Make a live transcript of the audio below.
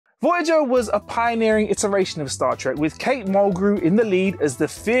Voyager was a pioneering iteration of Star Trek, with Kate Mulgrew in the lead as the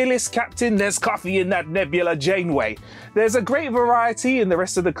fearless captain "There's coffee in that nebula" Janeway. There's a great variety in the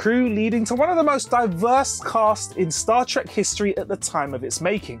rest of the crew, leading to one of the most diverse casts in Star Trek history at the time of its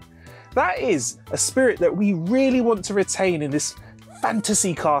making. That is a spirit that we really want to retain in this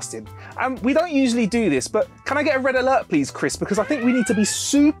fantasy casting. And we don't usually do this, but can I get a red alert please, Chris? Because I think we need to be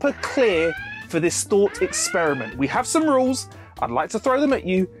super clear for this thought experiment. We have some rules. I'd like to throw them at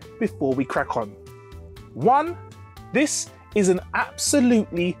you before we crack on. 1, this is an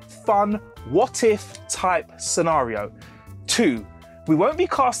absolutely fun what-if type scenario. 2, we won't be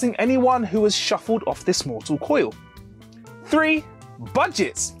casting anyone who has shuffled off this mortal coil. 3,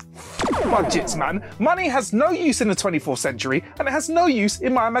 budgets. Budgets, man. Money has no use in the 24th century, and it has no use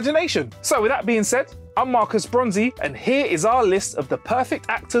in my imagination. So with that being said, I'm Marcus Bronzy, and here is our list of the perfect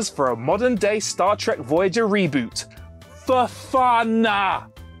actors for a modern day Star Trek Voyager reboot. For fun!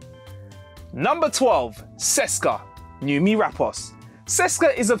 Number 12, Seska, Numi Rapos.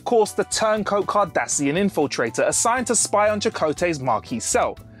 Seska is of course the turncoat Cardassian infiltrator assigned to spy on Chakotay's Marquis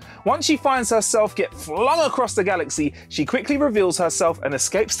cell. Once she finds herself get flung across the galaxy, she quickly reveals herself and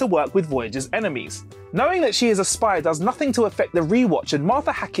escapes to work with Voyager's enemies. Knowing that she is a spy does nothing to affect the rewatch, and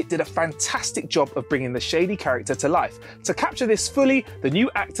Martha Hackett did a fantastic job of bringing the shady character to life. To capture this fully, the new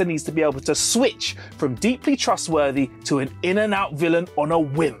actor needs to be able to switch from deeply trustworthy to an in-and-out villain on a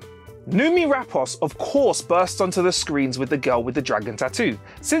whim. Numi Rapos of course burst onto the screens with the girl with the dragon tattoo.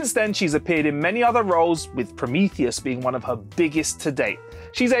 Since then she's appeared in many other roles, with Prometheus being one of her biggest to date.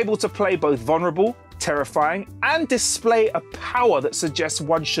 She's able to play both vulnerable, terrifying, and display a power that suggests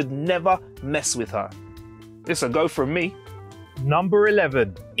one should never mess with her. This'll go from me. Number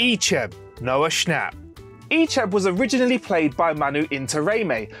 11, Icheb, Noah Schnapp. Icheb was originally played by Manu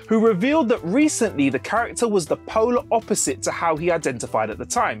Intiraymi, who revealed that recently the character was the polar opposite to how he identified at the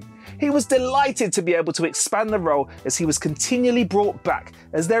time. He was delighted to be able to expand the role as he was continually brought back,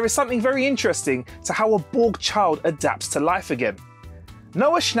 as there is something very interesting to how a Borg child adapts to life again.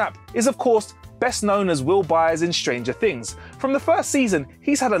 Noah Schnapp is of course best known as Will Byers in Stranger Things. From the first season,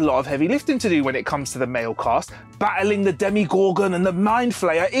 he's had a lot of heavy lifting to do when it comes to the male cast. Battling the Demigorgon and the Mind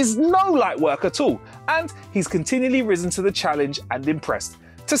Flayer is no light work at all, and he's continually risen to the challenge and impressed.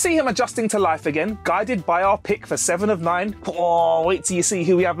 To see him adjusting to life again, guided by our pick for 7 of 9, oh, wait till you see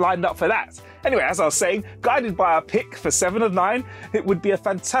who we have lined up for that. Anyway, as I was saying, guided by our pick for 7 of 9, it would be a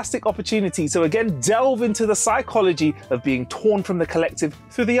fantastic opportunity to again delve into the psychology of being torn from the collective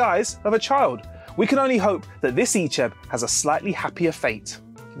through the eyes of a child. We can only hope that this Icheb has a slightly happier fate.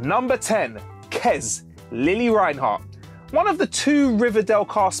 Number 10, Kez, Lily Reinhardt. One of the 2 Riverdale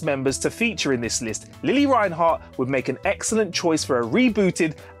cast members to feature in this list, Lily Reinhardt would make an excellent choice for a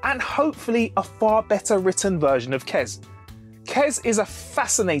rebooted and hopefully a far better written version of Kez. Kez is a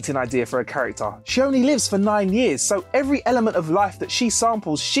fascinating idea for a character. She only lives for 9 years, so every element of life that she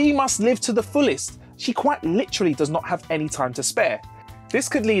samples, she must live to the fullest. She quite literally does not have any time to spare. This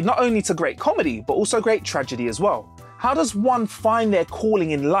could lead not only to great comedy, but also great tragedy as well. How does one find their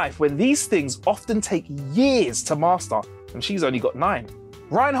calling in life when these things often take years to master, and she's only got 9?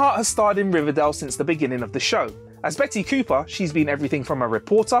 Reinhardt has starred in Riverdale since the beginning of the show. As Betty Cooper, she's been everything from a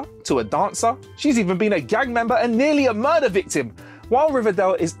reporter to a dancer. She's even been a gang member and nearly a murder victim. While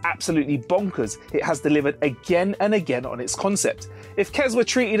Riverdale is absolutely bonkers, it has delivered again and again on its concept. If Kez were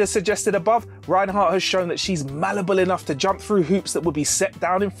treated as suggested above, Reinhardt has shown that she's malleable enough to jump through hoops that would be set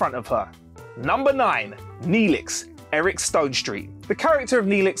down in front of her. Number 9, Neelix, Eric Stonestreet. The character of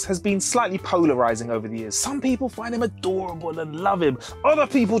Neelix has been slightly polarizing over the years. Some people find him adorable and love him. Other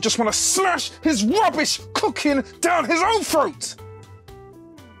people just want to smash his rubbish cooking down his own throat.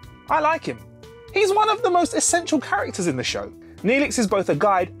 I like him. He's one of the most essential characters in the show. Neelix is both a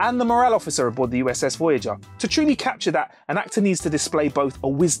guide and the morale officer aboard the USS Voyager. To truly capture that, an actor needs to display both a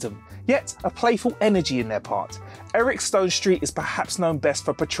wisdom, yet a playful energy in their part. Eric Stonestreet is perhaps known best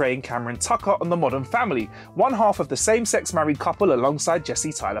for portraying Cameron Tucker on The Modern Family, one half of the same-sex married couple alongside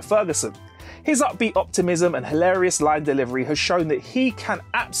Jesse Tyler Ferguson. His upbeat optimism and hilarious line delivery has shown that he can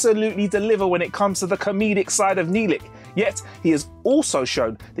absolutely deliver when it comes to the comedic side of Neelix, yet he has also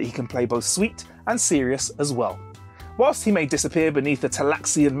shown that he can play both sweet and serious as well. Whilst he may disappear beneath the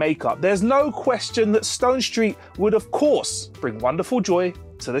Talaxian makeup, there's no question that Stonestreet would of course bring wonderful joy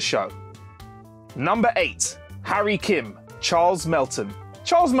to the show. Number 8, Harry Kim, Charles Melton.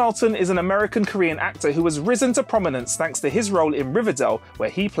 Charles Melton is an American-Korean actor who has risen to prominence thanks to his role in Riverdale, where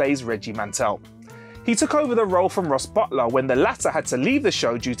he plays Reggie Mantell. He took over the role from Ross Butler when the latter had to leave the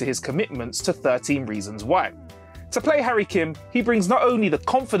show due to his commitments to 13 Reasons Why. To play Harry Kim, he brings not only the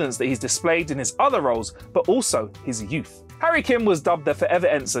confidence that he's displayed in his other roles, but also his youth. Harry Kim was dubbed the Forever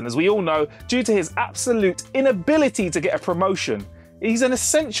Ensign, as we all know, due to his absolute inability to get a promotion. He's an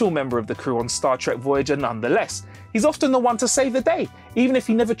essential member of the crew on Star Trek Voyager nonetheless. He's often the one to save the day, even if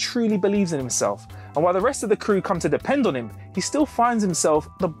he never truly believes in himself. And while the rest of the crew come to depend on him, he still finds himself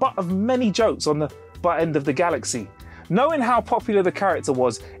the butt of many jokes on the butt end of the galaxy. Knowing how popular the character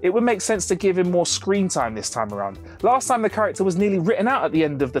was, it would make sense to give him more screen time this time around. Last time the character was nearly written out at the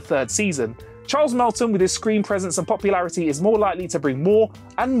end of the 3rd season. Charles Melton, with his screen presence and popularity, is more likely to bring more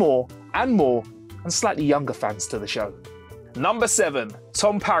and more and more and slightly younger fans to the show. Number 7,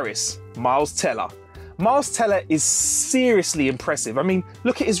 Tom Paris, Miles Teller. Miles Teller is seriously impressive. I mean,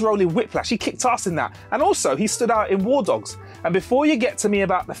 look at his role in Whiplash, he kicked ass in that. And also, he stood out in War Dogs. And before you get to me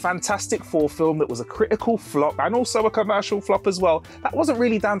about the Fantastic Four film that was a critical flop and also a commercial flop as well, that wasn't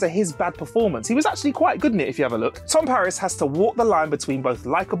really down to his bad performance. He was actually quite good in it if you have a look. Tom Paris has to walk the line between both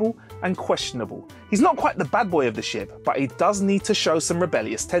likeable and questionable. He's not quite the bad boy of the ship, but he does need to show some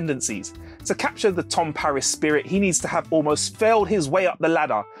rebellious tendencies. To capture the Tom Paris spirit, he needs to have almost failed his way up the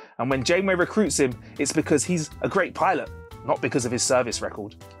ladder. And when Janeway recruits him, it's because he's a great pilot, not because of his service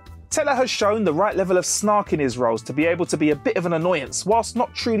record. Teller has shown the right level of snark in his roles to be able to be a bit of an annoyance, whilst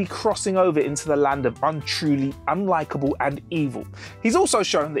not truly crossing over into the land of untruly unlikable and evil. He's also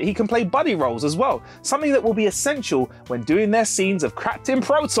shown that he can play buddy roles as well, something that will be essential when doing their scenes of Captain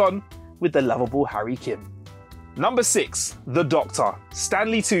Proton with the lovable Harry Kim. Number 6, The Doctor,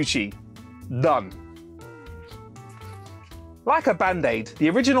 Stanley Tucci. Done. Like a band-aid, the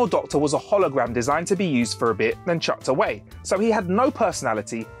original Doctor was a hologram designed to be used for a bit, then chucked away, so he had no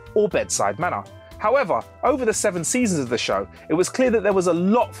personality or bedside manner. However, over the 7 seasons of the show, it was clear that there was a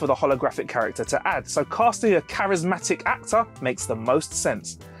lot for the holographic character to add, so casting a charismatic actor makes the most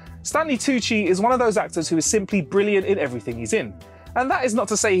sense. Stanley Tucci is one of those actors who is simply brilliant in everything he's in. And that is not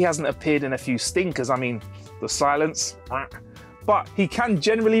to say he hasn't appeared in a few stinkers, I mean, The Silence, but he can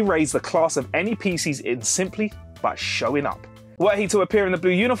generally raise the class of any piece he's in simply by showing up. Were he to appear in the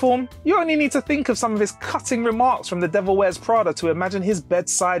blue uniform, you only need to think of some of his cutting remarks from The Devil Wears Prada to imagine his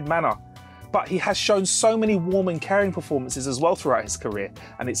bedside manner. But he has shown so many warm and caring performances as well throughout his career,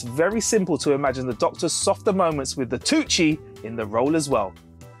 and it's very simple to imagine the Doctor's softer moments with the Tucci in the role as well.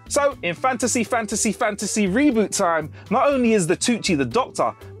 So, in fantasy reboot time, not only is the Tucci the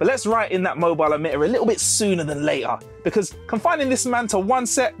Doctor, but let's write in that mobile emitter a little bit sooner than later, because confining this man to one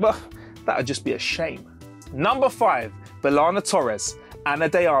set, well, that would just be a shame. Number 5, B'Elanna Torres, Ana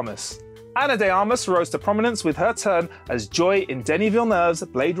de Armas. Ana de Armas rose to prominence with her turn as Joy in Denis Villeneuve's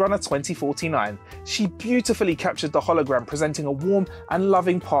Blade Runner 2049. She beautifully captured the hologram, presenting a warm and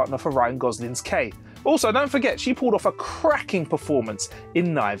loving partner for Ryan Gosling's Kay. Also, don't forget, she pulled off a cracking performance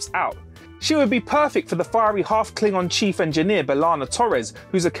in Knives Out. She would be perfect for the fiery half-Klingon chief engineer B'Elanna Torres,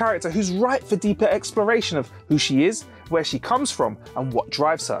 who's a character who's ripe for deeper exploration of who she is, where she comes from, and what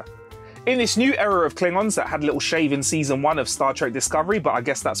drives her. In this new era of Klingons that had a little shave in season 1 of Star Trek Discovery, but I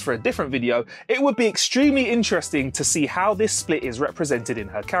guess that's for a different video, it would be extremely interesting to see how this split is represented in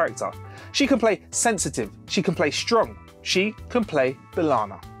her character. She can play sensitive, she can play strong, she can play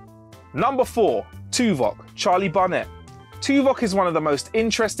B'Elanna. Number 4, Tuvok, Charlie Barnett. Tuvok is one of the most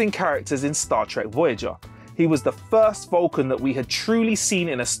interesting characters in Star Trek Voyager. He was the first Vulcan that we had truly seen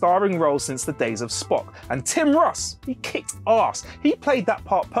in a starring role since the days of Spock. And Tim Russ, he kicked ass. He played that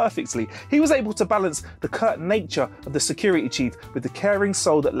part perfectly. He was able to balance the curt nature of the security chief with the caring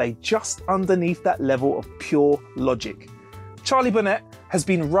soul that lay just underneath that level of pure logic. Charlie Barnett has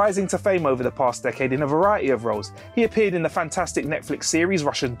been rising to fame over the past decade in a variety of roles. He appeared in the fantastic Netflix series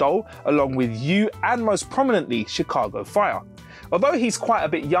Russian Doll, along with You and most prominently Chicago Fire. Although he's quite a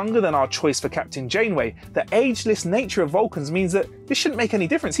bit younger than our choice for Captain Janeway, the ageless nature of Vulcans means that this shouldn't make any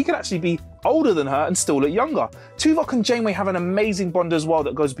difference. He could actually be older than her and still look younger. Tuvok and Janeway have an amazing bond as well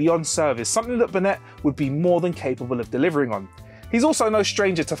that goes beyond service, something that Burnett would be more than capable of delivering on. He's also no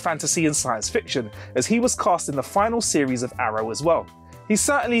stranger to fantasy and science fiction, as he was cast in the final series of Arrow as well. He's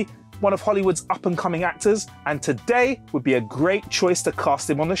certainly one of Hollywood's up-and-coming actors, and today would be a great choice to cast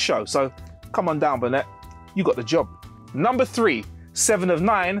him on the show, so come on down, Burnett, you got the job. Number 3, 7 of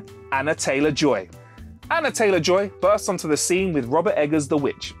 9, Anya Taylor-Joy. Anya Taylor-Joy burst onto the scene with Robert Eggers' The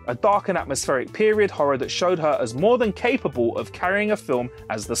Witch, a dark and atmospheric period horror that showed her as more than capable of carrying a film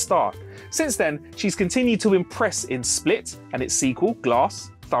as the star. Since then, she's continued to impress in Split and its sequel,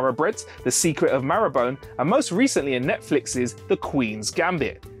 Glass, Thoroughbreds, The Secret of Marrowbone, and most recently in Netflix's The Queen's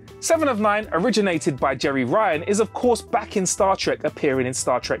Gambit. Seven of Nine, originated by Jerry Ryan, is of course back in Star Trek, appearing in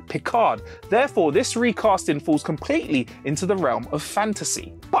Star Trek Picard. Therefore, this recasting falls completely into the realm of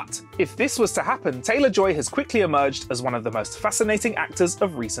fantasy. But if this was to happen, Taylor-Joy has quickly emerged as one of the most fascinating actors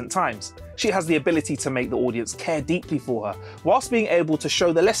of recent times. She has the ability to make the audience care deeply for her, whilst being able to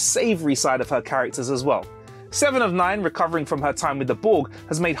show the less savoury side of her characters as well. Seven of Nine, recovering from her time with the Borg,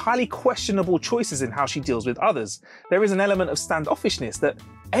 has made highly questionable choices in how she deals with others. There is an element of standoffishness that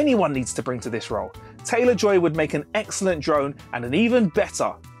anyone needs to bring to this role. Taylor-Joy would make an excellent drone and an even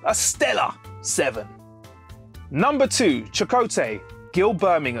better, a stellar 7. Number 2, Chakotay, Gil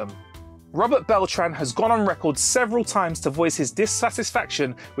Birmingham. Robert Beltran has gone on record several times to voice his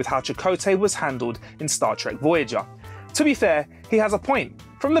dissatisfaction with how Chakotay was handled in Star Trek Voyager. To be fair, he has a point.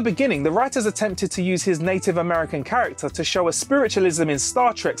 From the beginning, the writers attempted to use his Native American character to show a spiritualism in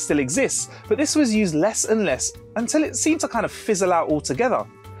Star Trek still exists, but this was used less and less until it seemed to kind of fizzle out altogether.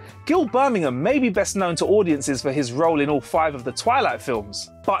 Gil Birmingham may be best known to audiences for his role in all 5 of the Twilight films.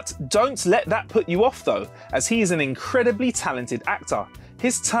 But don't let that put you off though, as he is an incredibly talented actor.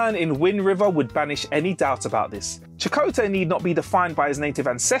 His turn in Wind River would banish any doubt about this. Chakotay need not be defined by his native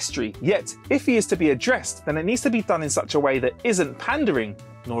ancestry, yet if he is to be addressed, then it needs to be done in such a way that isn't pandering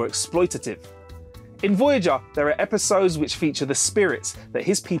nor exploitative. In Voyager, there are episodes which feature the spirits that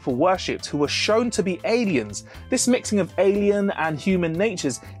his people worshipped who were shown to be aliens. This mixing of alien and human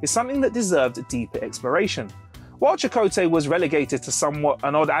natures is something that deserved deeper exploration. While Chakotay was relegated to somewhat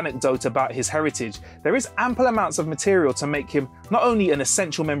an odd anecdote about his heritage, there is ample amounts of material to make him not only an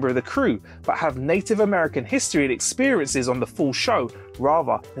essential member of the crew, but have Native American history and experiences on the full show,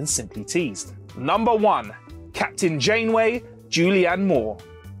 rather than simply teased. Number 1, Captain Janeway, Julianne Moore.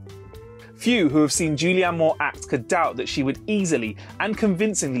 Few who have seen Julianne Moore act could doubt that she would easily and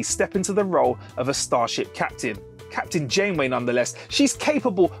convincingly step into the role of a starship captain. Captain Janeway nonetheless, she's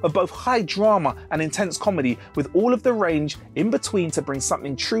capable of both high drama and intense comedy, with all of the range in between to bring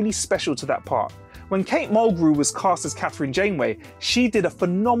something truly special to that part. When Kate Mulgrew was cast as Captain Janeway, she did a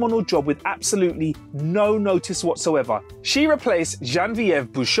phenomenal job with absolutely no notice whatsoever. She replaced Geneviève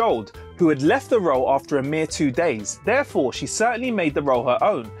Bujold, who had left the role after a mere 2 days. Therefore, she certainly made the role her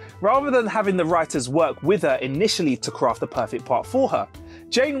own, rather than having the writers work with her initially to craft the perfect part for her.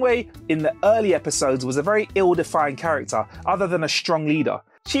 Janeway in the early episodes was a very ill-defined character, other than a strong leader.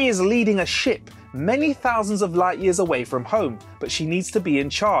 She is leading a ship many thousands of light years away from home, but she needs to be in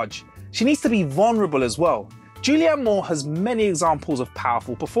charge. She needs to be vulnerable as well. Julianne Moore has many examples of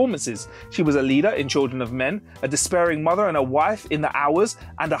powerful performances. She was a leader in Children of Men, a despairing mother and a wife in The Hours,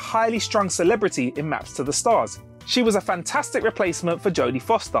 and a highly strung celebrity in Maps to the Stars. She was a fantastic replacement for Jodie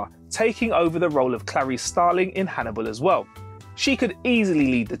Foster, taking over the role of Clarice Starling in Hannibal as well. She could easily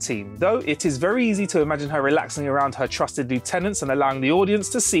lead the team, though it is very easy to imagine her relaxing around her trusted lieutenants and allowing the audience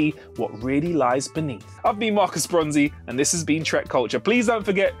to see what really lies beneath. I've been Marcus Bronzy, and this has been Trek Culture. Please don't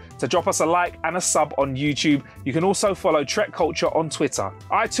forget to drop us a like and a sub on YouTube. You can also follow Trek Culture on Twitter.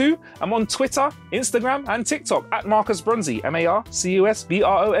 I too am on Twitter, Instagram and TikTok at Marcus Bronzy,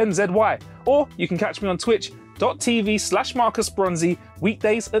 MarcusBronzy. Or you can catch me on twitch.tv/Marcus Bronzy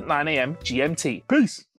weekdays at 9 AM GMT. Peace!